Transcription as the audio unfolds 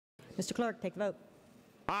Mr. Clerk, take the vote.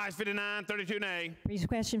 Ayes 59, 32 nay. Previous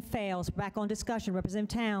question fails. Back on discussion.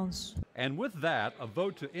 Representative Towns. And with that, a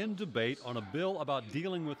vote to end debate on a bill about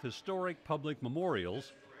dealing with historic public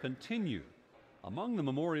memorials continued. Among the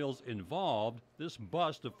memorials involved, this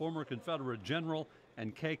bust of former Confederate general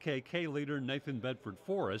and KKK leader Nathan Bedford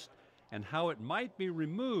Forrest, and how it might be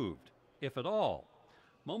removed, if at all.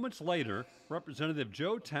 Moments later, Representative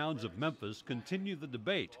Joe Towns of Memphis continued the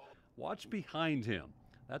debate. Watch behind him.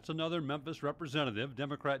 That's another Memphis representative,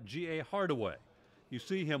 Democrat G.A. Hardaway. You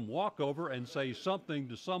see him walk over and say something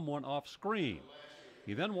to someone off screen.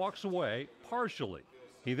 He then walks away partially.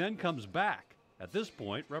 He then comes back. At this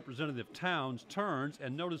point, Representative Towns turns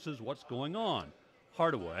and notices what's going on.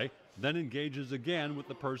 Hardaway then engages again with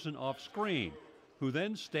the person off screen, who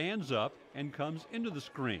then stands up and comes into the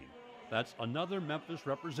screen. That's another Memphis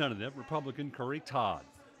representative, Republican Curry Todd.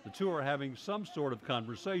 The two are having some sort of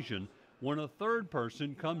conversation when a third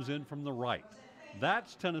person comes in from the right.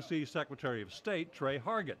 That's Tennessee Secretary of State Trey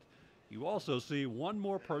Hargett. You also see one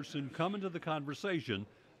more person come into the conversation.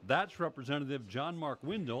 That's Representative John Mark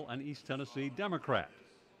Wendell, an East Tennessee Democrat.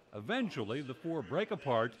 Eventually, the four break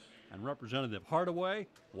apart, and Representative Hardaway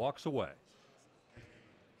walks away.